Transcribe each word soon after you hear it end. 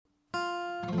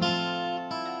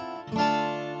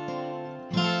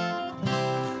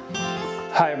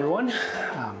Hi, everyone.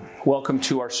 Welcome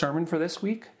to our sermon for this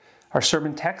week. Our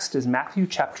sermon text is Matthew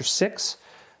chapter 6,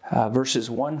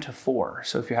 verses 1 to 4.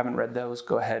 So if you haven't read those,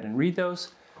 go ahead and read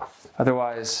those.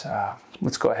 Otherwise,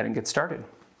 let's go ahead and get started.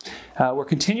 We're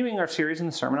continuing our series in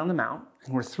the Sermon on the Mount,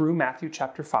 and we're through Matthew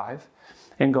chapter 5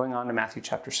 and going on to Matthew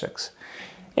chapter 6.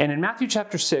 And in Matthew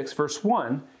chapter 6, verse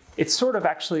 1, it's sort of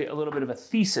actually a little bit of a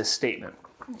thesis statement.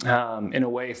 In a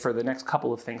way, for the next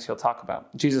couple of things he'll talk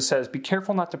about. Jesus says, "Be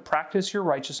careful not to practice your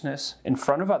righteousness in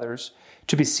front of others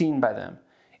to be seen by them.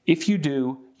 If you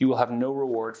do, you will have no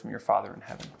reward from your Father in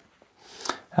heaven."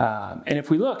 And if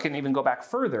we look and even go back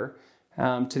further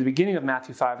to the beginning of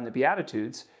Matthew 5 and the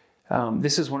Beatitudes,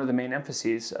 this is one of the main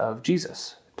emphases of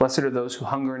Jesus. Blessed are those who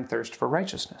hunger and thirst for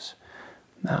righteousness.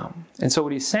 And so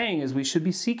what he's saying is we should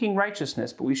be seeking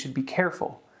righteousness, but we should be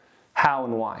careful how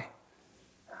and why.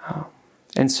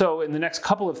 And so in the next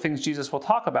couple of things Jesus will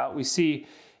talk about, we see,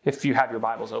 if you have your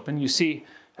Bibles open, you see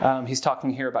he's talking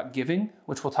here about giving,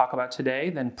 which we'll talk about today,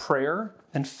 then prayer,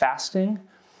 then fasting,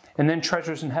 and then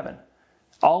treasures in heaven.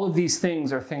 All of these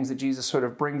things are things that Jesus sort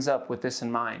of brings up with this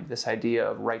in mind, this idea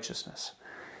of righteousness.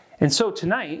 And so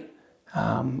tonight,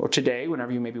 or today,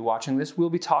 whenever you may be watching this, we'll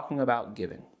be talking about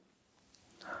giving.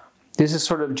 This is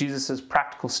sort of Jesus'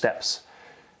 practical steps,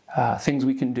 things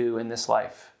we can do in this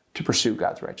life to pursue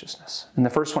God's righteousness. And the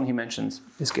first one he mentions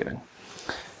is giving.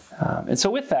 And so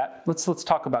with that, let's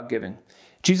talk about giving.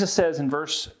 Jesus says in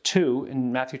verse 2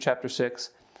 in Matthew chapter 6,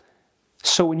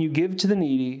 "So when you give to the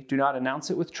needy, do not announce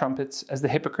it with trumpets, as the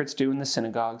hypocrites do in the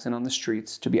synagogues and on the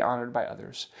streets, to be honored by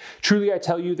others. Truly I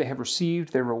tell you, they have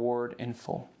received their reward in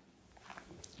full."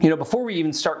 You know, before we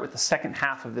even start with the second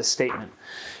half of this statement,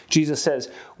 Jesus says,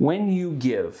 "When you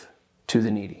give to the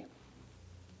needy."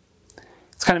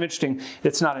 It's kind of interesting.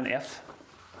 It's not an if.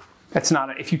 It's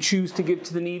not if you choose to give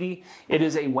to the needy. It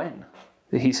is a when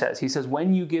that he says. He says,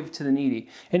 when you give to the needy.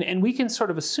 And we can sort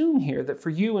of assume here that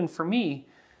for you and for me,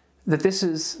 that this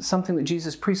is something that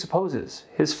Jesus presupposes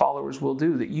his followers will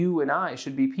do, that you and I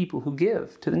should be people who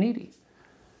give to the needy.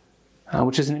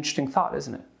 Which is an interesting thought,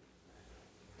 isn't it?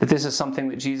 That this is something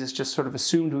that Jesus just sort of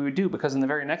assumed we would do, because in the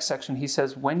very next section he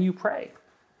says, when you pray.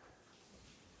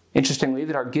 Interestingly,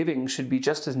 that our giving should be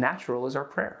just as natural as our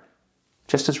prayer,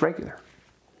 just as regular.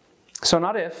 So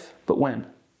not if, but when.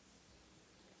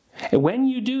 And when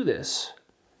you do this,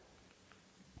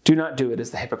 do not do it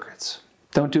as the hypocrites.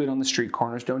 Don't do it on the street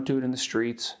corners. Don't do it in the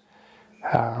streets.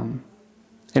 And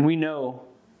we know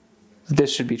that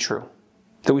this should be true,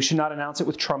 that we should not announce it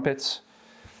with trumpets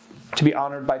to be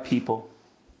honored by people.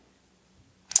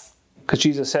 Because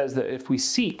Jesus says that if we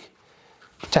seek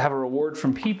to have a reward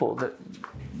from people,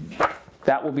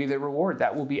 that will be their reward.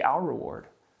 That will be our reward.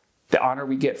 The honor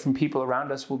we get from people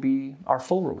around us will be our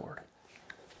full reward.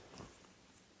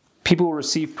 People will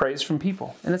receive praise from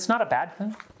people, and it's not a bad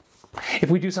thing.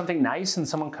 If we do something nice and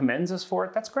someone commends us for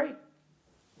it, that's great.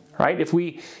 Right? If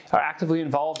we are actively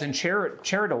involved in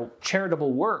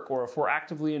charitable work, or if we're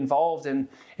actively involved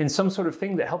in some sort of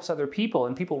thing that helps other people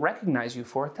and people recognize you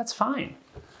for it, that's fine.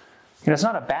 You know, it's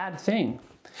not a bad thing.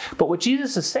 But what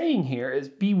Jesus is saying here is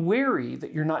be wary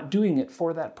that you're not doing it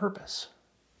for that purpose.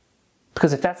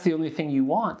 Because if that's the only thing you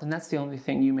want, then that's the only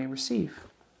thing you may receive.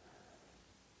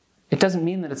 It doesn't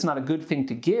mean that it's not a good thing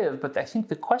to give, but I think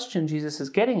the question Jesus is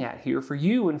getting at here for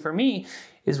you and for me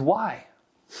is why?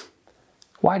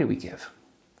 Why do we give?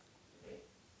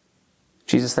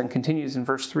 Jesus then continues in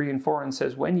verse 3 and 4 and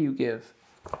says, when you give,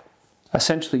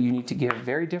 essentially you need to give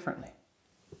very differently.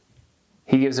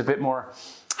 He gives a bit more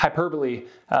hyperbole,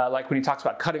 like when he talks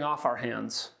about cutting off our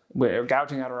hands or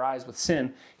gouging out our eyes with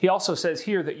sin. He also says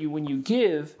here that when you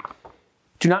give,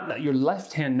 do not let your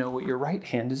left hand know what your right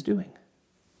hand is doing.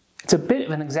 It's a bit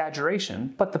of an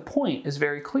exaggeration, but the point is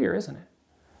very clear, isn't it?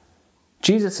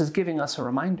 Jesus is giving us a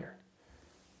reminder.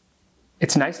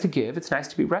 It's nice to give, it's nice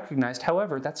to be recognized.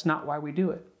 However, that's not why we do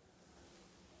it.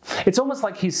 It's almost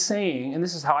like he's saying, and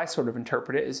this is how I sort of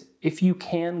interpret it, is if you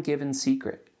can give in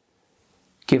secret,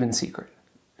 give in secret.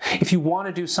 If you want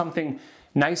to do something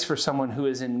nice for someone who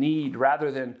is in need,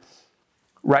 rather than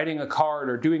writing a card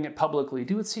or doing it publicly,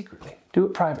 do it secretly. Do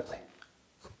it privately.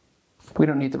 We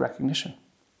don't need the recognition.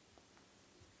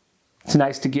 It's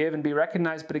nice to give and be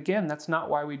recognized, but again, that's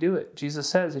not why we do it. Jesus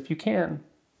says, if you can,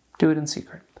 do it in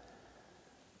secret.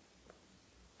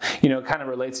 You know, it kind of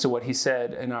relates to what he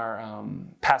said in our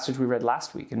passage we read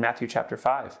last week in Matthew chapter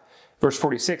 5. Verse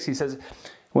 46, he says,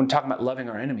 when talking about loving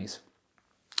our enemies,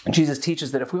 Jesus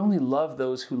teaches that if we only love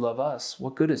those who love us,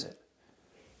 what good is it?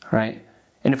 Right?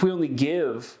 And if we only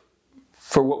give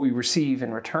for what we receive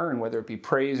in return, whether it be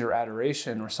praise or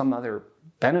adoration or some other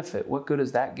benefit? What good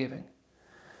is that giving?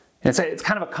 And it's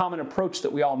kind of a common approach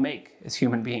that we all make as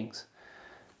human beings.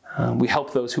 We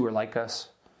help those who are like us.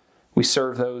 We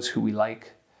serve those who we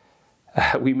like.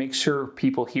 We make sure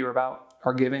people hear about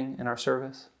our giving and our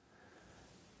service.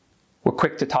 We're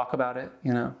quick to talk about it,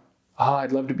 Oh,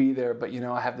 I'd love to be there, but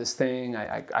I have this thing.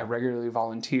 I regularly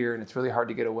volunteer, and it's really hard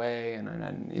to get away,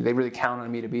 and they really count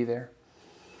on me to be there.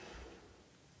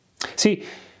 See,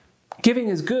 giving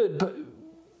is good,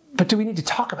 but do we need to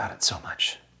talk about it so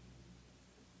much?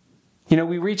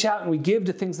 We reach out and we give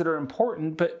to things that are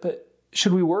important, but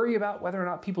should we worry about whether or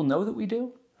not people know that we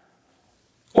do?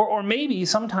 Or maybe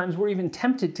sometimes we're even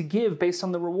tempted to give based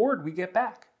on the reward we get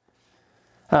back.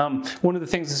 One of the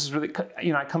things, this is really,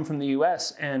 I come from the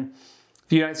U.S., and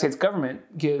the United States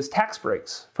government gives tax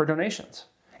breaks for donations.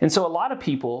 And so a lot of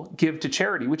people give to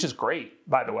charity, which is great,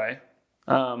 by the way.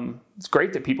 It's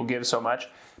great that people give so much,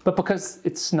 but because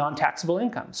it's non-taxable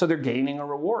income. So they're gaining a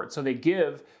reward. So they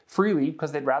give freely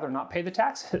because they'd rather not pay the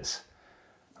taxes,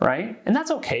 right? And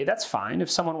that's okay. That's fine. If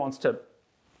someone wants to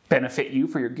benefit you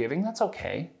for your giving, that's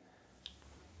okay.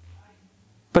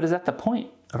 But is that the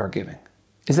point of our giving?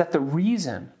 Is that the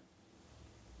reason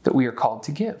that we are called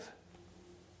to give?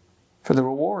 For the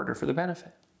reward or for the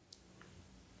benefit?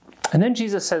 And then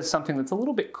Jesus says something that's a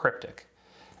little bit cryptic.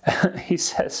 He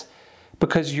says,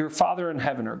 because your Father in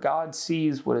heaven, or God,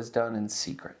 sees what is done in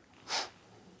secret.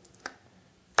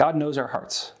 God knows our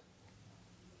hearts.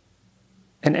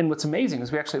 And what's amazing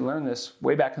is we actually learned this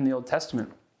way back in the Old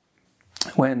Testament.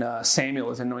 When Samuel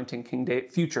is anointing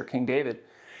future King David,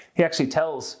 he actually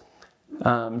tells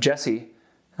Jesse,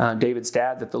 David's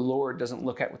dad, that the Lord doesn't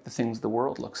look at what the things the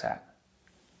world looks at,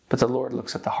 but the Lord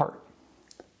looks at the heart.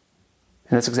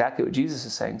 And that's exactly what Jesus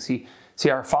is saying. See,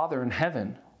 our Father in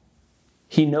heaven,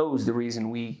 he knows the reason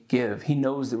we give. He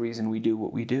knows the reason we do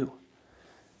what we do.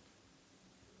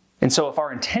 And so if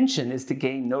our intention is to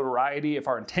gain notoriety, if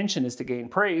our intention is to gain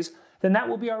praise, then that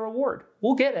will be our reward.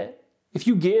 We'll get it. If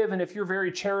you give and if you're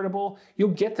very charitable, you'll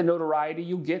get the notoriety,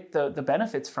 you'll get the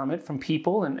benefits from it, from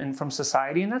people and from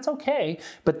society, and that's okay,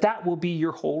 but that will be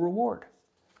your whole reward.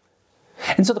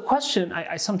 And so the question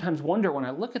I sometimes wonder when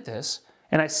I look at this,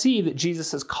 and I see that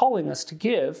Jesus is calling us to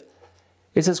give,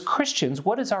 is as Christians,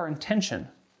 what is our intention?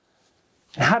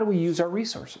 And how do we use our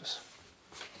resources?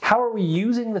 How are we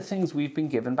using the things we've been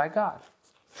given by God?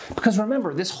 Because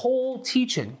remember, this whole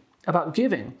teaching about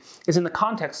giving is in the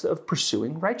context of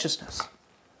pursuing righteousness.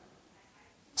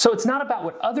 So it's not about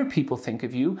what other people think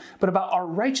of you, but about our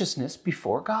righteousness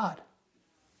before God.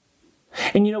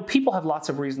 And people have lots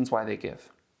of reasons why they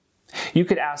give. You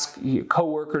could ask your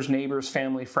coworkers, neighbors,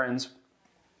 family, friends,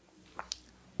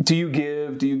 do you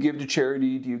give? Do you give to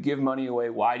charity? Do you give money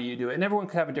away? Why do you do it? And everyone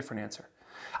could have a different answer.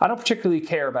 I don't particularly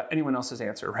care about anyone else's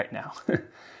answer right now.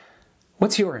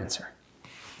 What's your answer?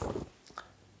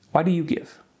 Why do you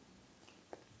give?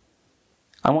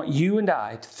 I want you and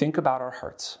I to think about our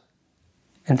hearts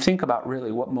and think about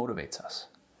really what motivates us.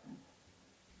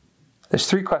 There's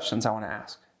 3 questions I want to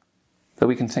ask that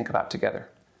we can think about together.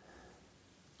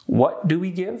 What do we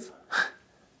give?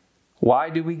 Why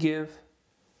do we give?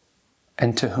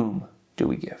 And to whom do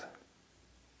we give?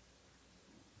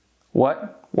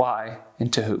 What, why,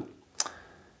 and to who?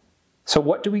 So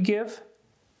what do we give?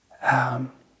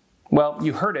 Well,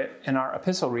 you heard it in our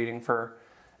epistle reading for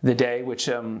the day, which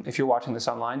if you're watching this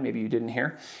online, maybe you didn't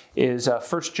hear, is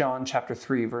 1 John chapter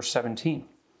 3, verse 17,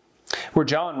 where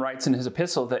John writes in his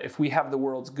epistle that if we have the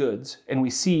world's goods and we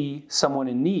see someone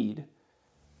in need,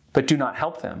 but do not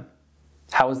help them,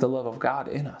 how is the love of God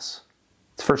in us?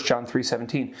 It's 1 John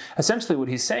 3:17. Essentially what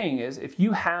he's saying is if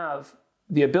you have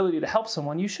the ability to help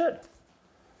someone, you should,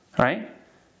 right?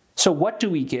 So what do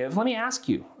we give? Let me ask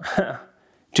you,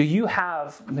 do you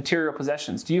have material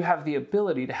possessions? Do you have the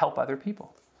ability to help other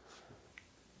people?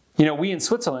 We in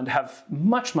Switzerland have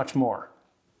much, much more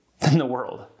than the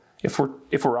world, if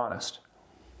we're honest.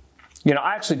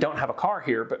 I actually don't have a car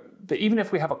here, but even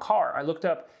if we have a car, I looked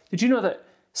up, did you know that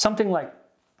something like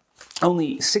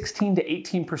only 16 to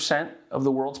 18% of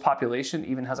the world's population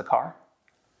even has a car?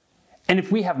 And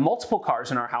if we have multiple cars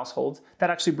in our households,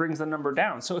 that actually brings the number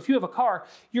down. So if you have a car,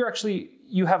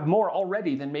 you have more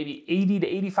already than maybe 80 to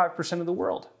 85% of the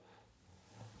world.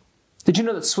 Did you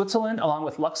know that Switzerland, along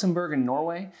with Luxembourg and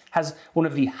Norway, has one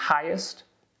of the highest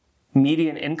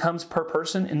median incomes per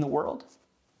person in the world?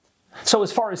 So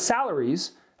as far as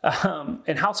salaries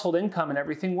and household income and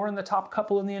everything, we're in the top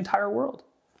couple in the entire world.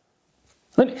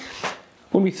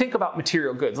 When we think about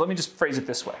material goods, let me just phrase it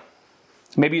this way.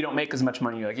 Maybe you don't make as much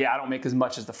money. You're like, I don't make as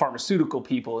much as the pharmaceutical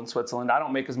people in Switzerland. I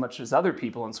don't make as much as other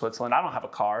people in Switzerland. I don't have a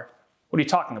car. What are you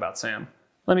talking about, Sam?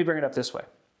 Let me bring it up this way.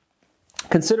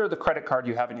 Consider the credit card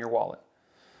you have in your wallet.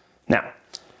 Now,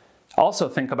 also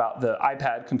think about the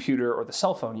iPad, computer, or the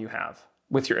cell phone you have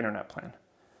with your internet plan.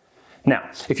 Now,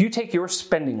 if you take your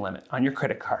spending limit on your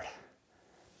credit card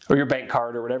or your bank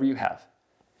card or whatever you have,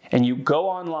 and you go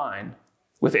online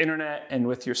with internet and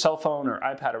with your cell phone or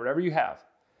iPad or whatever you have,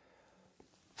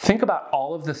 think about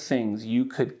all of the things you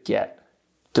could get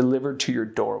delivered to your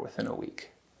door within a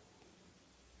week.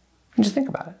 And just think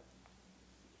about it.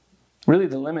 Really,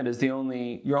 the limit is your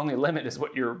only limit is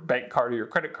what your bank card or your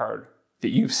credit card that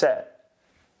you've set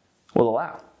will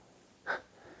allow.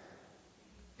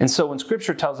 And so when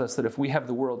Scripture tells us that if we have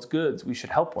the world's goods, we should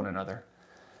help one another,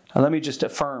 let me just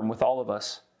affirm with all of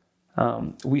us,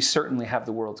 we certainly have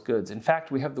the world's goods. In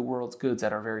fact, we have the world's goods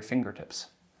at our very fingertips.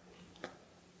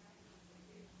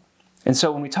 And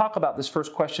so when we talk about this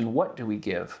first question, what do we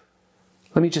give?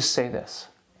 Let me just say this.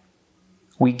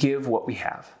 We give what we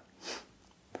have.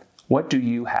 What do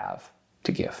you have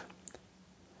to give?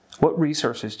 What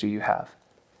resources do you have?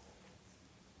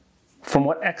 From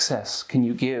what excess can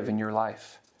you give in your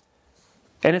life?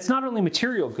 And it's not only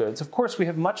material goods. Of course, we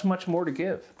have much, much more to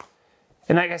give.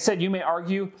 And like I said, you may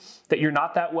argue that you're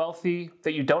not that wealthy,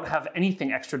 that you don't have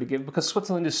anything extra to give because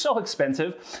Switzerland is so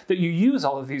expensive that you use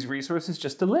all of these resources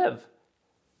just to live.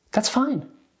 That's fine.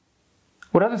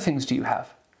 What other things do you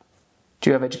have? Do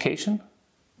you have education?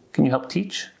 Can you help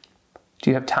teach? Do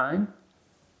you have time?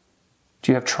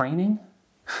 Do you have training?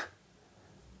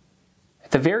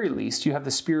 At the very least, you have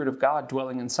the Spirit of God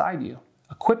dwelling inside you,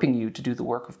 equipping you to do the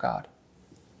work of God.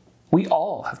 We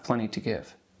all have plenty to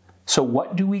give. So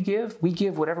what do we give? We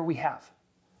give whatever we have.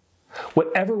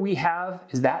 Whatever we have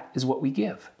is what we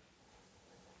give.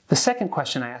 The second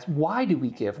question I asked, why do we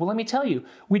give? Well, let me tell you,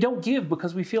 we don't give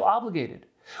because we feel obligated.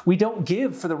 We don't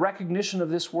give for the recognition of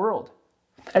this world.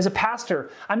 As a pastor,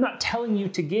 I'm not telling you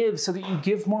to give so that you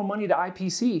give more money to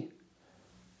IPC.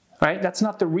 Right? That's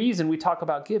not the reason we talk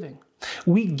about giving.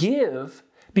 We give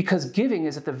because giving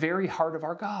is at the very heart of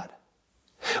our God.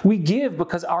 We give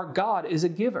because our God is a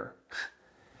giver.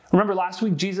 Remember last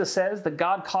week Jesus says that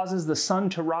God causes the sun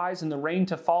to rise and the rain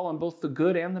to fall on both the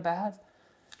good and the bad.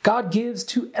 God gives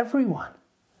to everyone.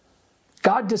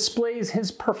 God displays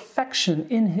his perfection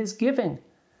in his giving.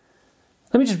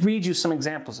 Let me just read you some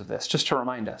examples of this, just to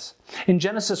remind us. In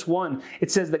Genesis 1,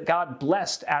 it says that God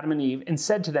blessed Adam and Eve and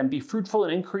said to them, "Be fruitful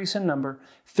and increase in number,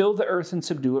 fill the earth and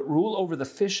subdue it, rule over the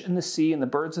fish in the sea and the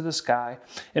birds of the sky,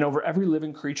 and over every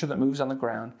living creature that moves on the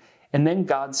ground." And then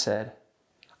God said,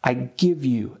 "I give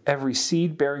you every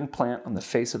seed-bearing plant on the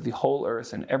face of the whole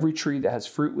earth, and every tree that has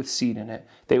fruit with seed in it,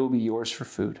 they will be yours for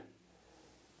food."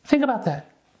 Think about that.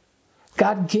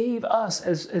 God gave us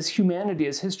as humanity,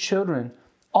 as his children,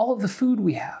 all of the food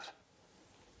we have.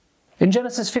 In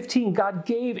Genesis 15, God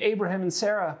gave Abraham and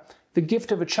Sarah the gift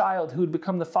of a child who would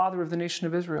become the father of the nation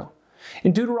of Israel.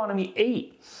 In Deuteronomy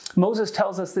 8, Moses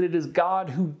tells us that it is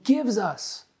God who gives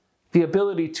us the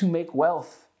ability to make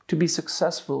wealth, to be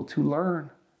successful, to learn.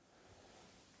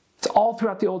 It's all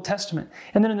throughout the Old Testament.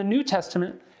 And then in the New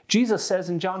Testament, Jesus says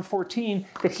in John 14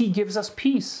 that he gives us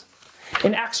peace.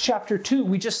 In Acts chapter 2,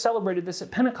 we just celebrated this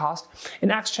at Pentecost.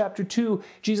 In Acts chapter 2,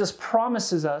 Jesus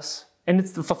promises us, and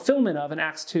it's the fulfillment of in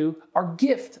Acts 2, our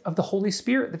gift of the Holy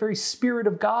Spirit, the very Spirit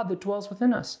of God that dwells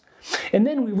within us. And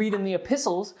then we read in the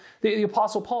epistles, the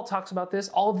Apostle Paul talks about this,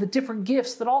 all of the different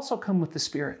gifts that also come with the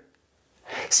Spirit.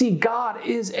 See, God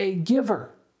is a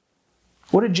giver.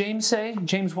 What did James say?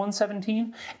 James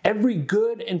 1:17, "Every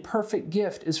good and perfect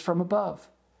gift is from above,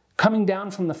 coming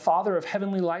down from the Father of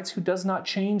heavenly lights, who does not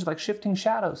change like shifting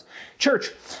shadows."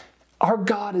 Church, our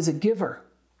God is a giver,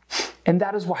 and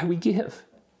that is why we give.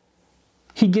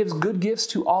 He gives good gifts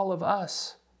to all of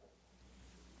us.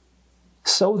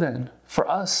 So then, for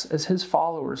us as his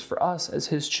followers, for us as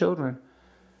his children,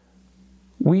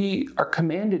 we are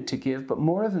commanded to give, but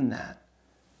more than that,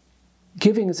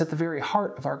 giving is at the very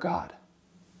heart of our God.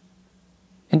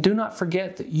 And do not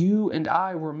forget that you and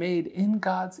I were made in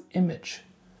God's image.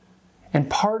 And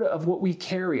part of what we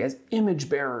carry as image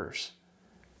bearers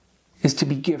is to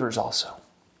be givers also.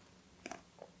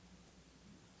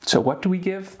 So what do we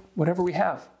give? Whatever we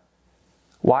have.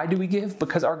 Why do we give?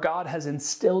 Because our God has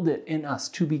instilled it in us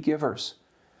to be givers.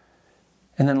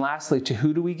 And then lastly, to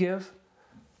who do we give?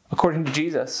 According to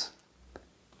Jesus,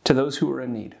 to those who are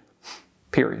in need.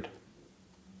 Period.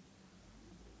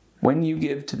 When you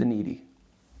give to the needy.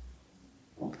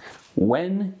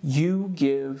 When you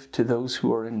give to those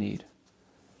who are in need.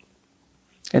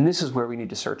 And this is where we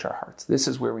need to search our hearts. This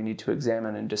is where we need to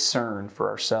examine and discern for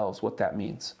ourselves what that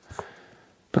means.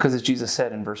 Because as Jesus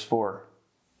said in verse 4,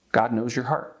 God knows your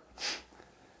heart.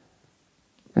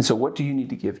 And so what do you need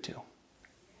to give to?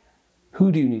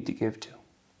 Who do you need to give to?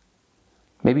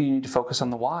 Maybe you need to focus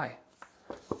on the why.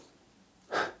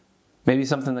 Maybe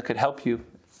something that could help you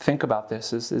think about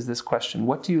this is this question.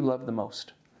 What do you love the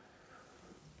most?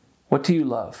 What do you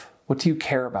love? What do you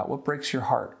care about? What breaks your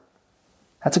heart?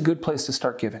 That's a good place to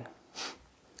start giving.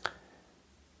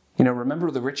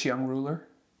 Remember the rich young ruler?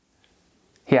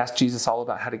 He asked Jesus all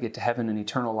about how to get to heaven and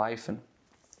eternal life, and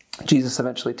Jesus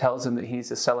eventually tells him that he needs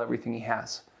to sell everything he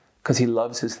has because he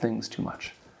loves his things too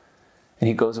much. And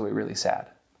he goes away really sad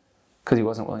because he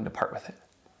wasn't willing to part with it.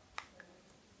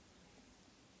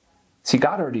 See,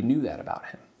 God already knew that about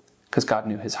him because God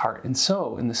knew his heart. And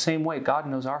so, in the same way, God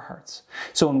knows our hearts.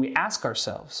 So when we ask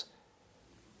ourselves,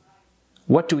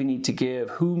 what do we need to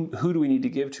give? Who do we need to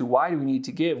give to? Why do we need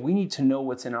to give? We need to know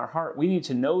what's in our heart. We need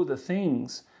to know the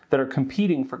things that are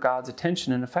competing for God's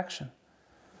attention and affection.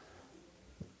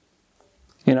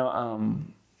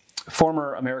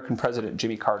 Former American President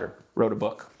Jimmy Carter wrote a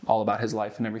book all about his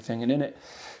life and everything. And in it,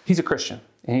 he's a Christian.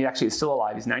 And he actually is still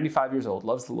alive. He's 95 years old,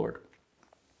 loves the Lord.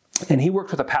 And he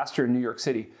worked with a pastor in New York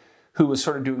City who was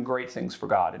sort of doing great things for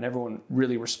God. And everyone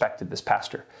really respected this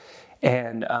pastor.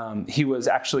 And he was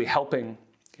actually helping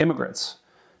immigrants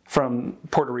from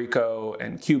Puerto Rico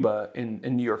and Cuba in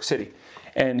New York City.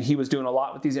 And he was doing a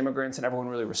lot with these immigrants, and everyone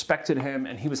really respected him,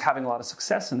 and he was having a lot of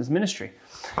success in his ministry.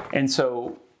 And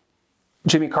so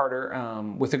Jimmy Carter,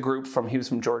 with a group he was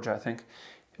from Georgia, I think,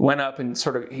 went up and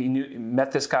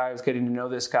met this guy, was getting to know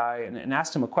this guy, and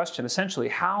asked him a question, essentially,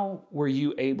 how were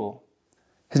you able,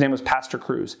 his name was Pastor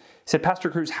Cruz. He said, Pastor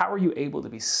Cruz, how are you able to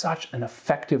be such an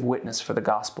effective witness for the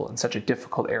gospel in such a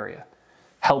difficult area,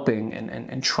 helping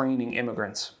and training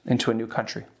immigrants into a new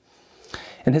country?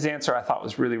 And his answer I thought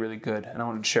was really, really good, and I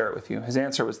wanted to share it with you. His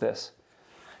answer was this: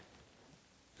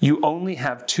 you only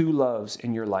have two loves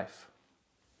in your life.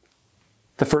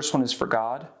 The first one is for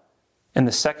God, and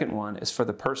the second one is for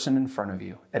the person in front of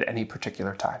you at any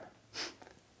particular time.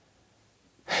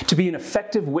 To be an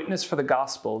effective witness for the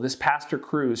gospel, this Pastor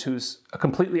Cruz, who's a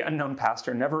completely unknown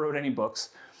pastor, never wrote any books,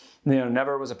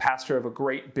 never was a pastor of a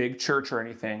great big church or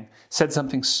anything, said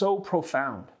something so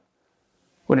profound.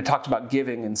 When it talked about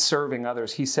giving and serving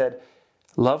others, he said,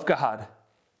 love God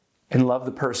and love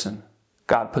the person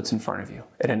God puts in front of you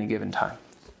at any given time.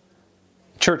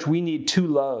 Church, we need two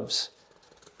loves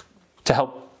to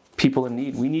help people in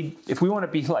need. If we want to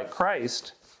be like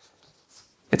Christ,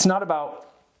 it's not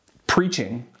about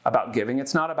preaching about giving.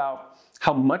 It's not about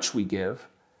how much we give.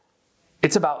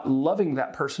 It's about loving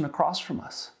that person across from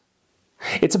us.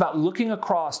 It's about looking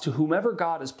across to whomever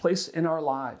God has placed in our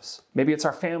lives. Maybe it's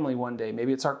our family one day.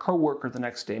 Maybe it's our coworker the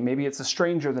next day. Maybe it's a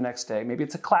stranger the next day. Maybe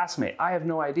it's a classmate. I have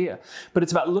no idea. But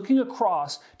it's about looking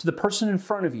across to the person in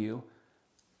front of you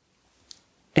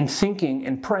and thinking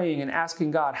and praying and asking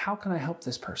God, how can I help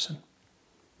this person?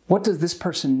 What does this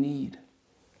person need?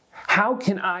 How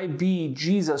can I be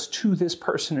Jesus to this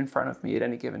person in front of me at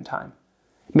any given time?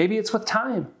 Maybe it's with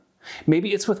time.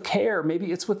 Maybe it's with care.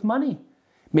 Maybe it's with money.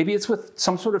 Maybe it's with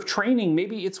some sort of training.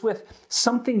 Maybe it's with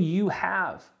something you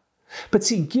have. But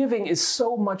see, giving is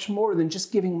so much more than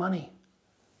just giving money.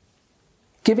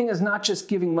 Giving is not just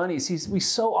giving money. See, we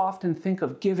so often think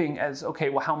of giving as, okay,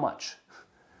 well, how much?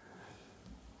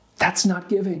 That's not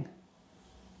giving.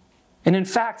 And in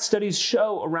fact, studies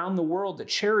show around the world that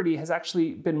charity has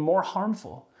actually been more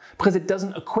harmful because it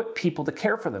doesn't equip people to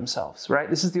care for themselves, right?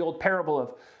 This is the old parable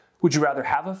of, would you rather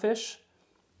have a fish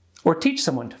or teach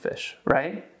someone to fish,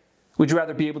 right? Would you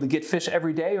rather be able to get fish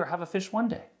every day or have a fish one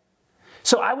day?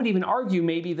 So I would even argue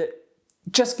maybe that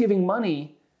just giving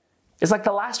money is like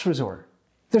the last resort.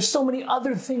 There's so many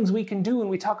other things we can do when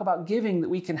we talk about giving that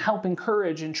we can help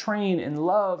encourage and train and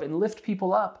love and lift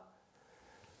people up.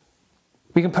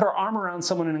 We can put our arm around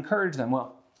someone and encourage them.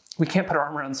 Well, we can't put our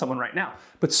arm around someone right now,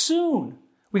 but soon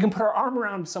we can put our arm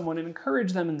around someone and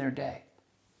encourage them in their day.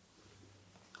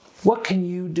 What can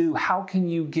you do? How can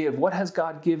you give? What has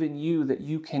God given you that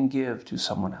you can give to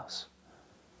someone else?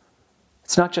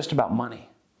 It's not just about money,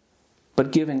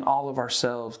 but giving all of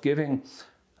ourselves, giving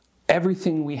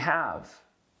everything we have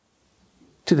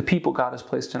to the people God has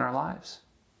placed in our lives.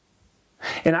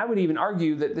 And I would even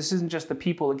argue that this isn't just the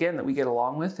people, again, that we get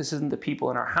along with. This isn't the people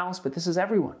in our house, but this is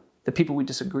everyone. The people we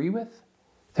disagree with,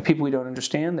 the people we don't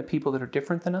understand, the people that are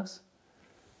different than us.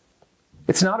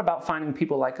 It's not about finding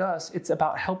people like us. It's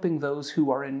about helping those who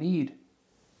are in need.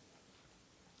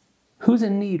 Who's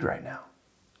in need right now?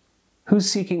 Who's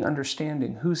seeking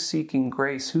understanding? Who's seeking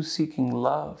grace? Who's seeking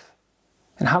love?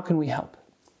 And how can we help?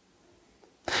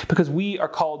 Because we are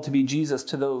called to be Jesus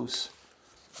to those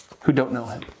who don't know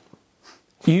him.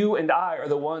 You and I are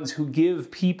the ones who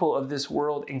give people of this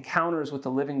world encounters with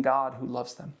the living God who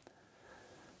loves them.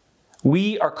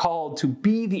 We are called to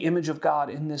be the image of God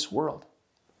in this world.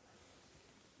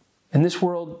 And this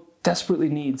world desperately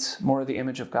needs more of the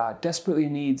image of God, desperately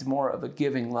needs more of a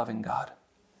giving, loving God.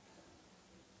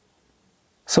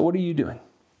 So what are you doing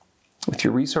with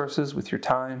your resources, with your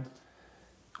time,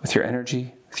 with your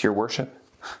energy, with your worship?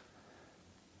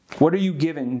 What are you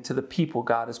giving to the people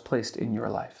God has placed in your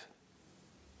life?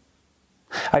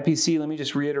 IPC, let me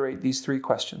just reiterate these 3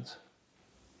 questions.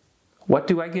 What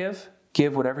do I give?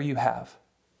 Give whatever you have.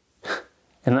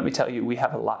 And let me tell you, we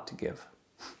have a lot to give.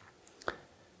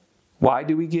 Why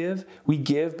do we give? We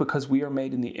give because we are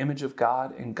made in the image of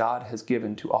God, and God has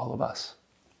given to all of us.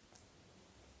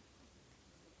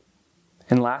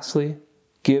 And lastly,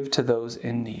 give to those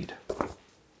in need.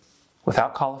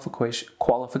 Without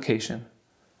qualification,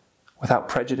 without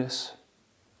prejudice,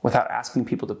 without asking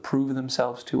people to prove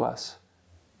themselves to us.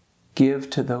 Give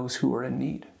to those who are in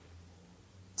need.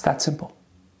 It's that simple.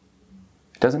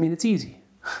 It doesn't mean it's easy.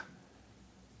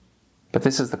 But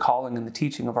this is the calling and the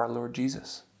teaching of our Lord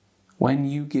Jesus. When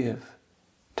you give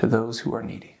to those who are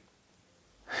needy.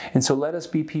 And so let us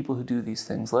be people who do these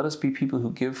things. Let us be people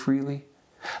who give freely.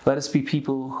 Let us be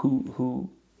people who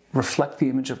reflect the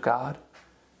image of God.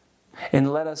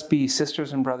 And let us be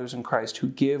sisters and brothers in Christ who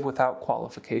give without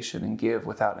qualification and give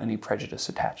without any prejudice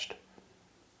attached.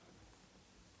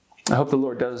 I hope the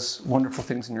Lord does wonderful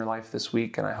things in your life this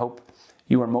week, and I hope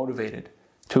you are motivated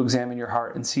to examine your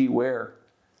heart and see where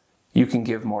you can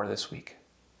give more this week.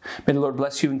 May the Lord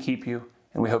bless you and keep you,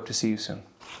 and we hope to see you soon.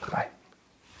 Bye.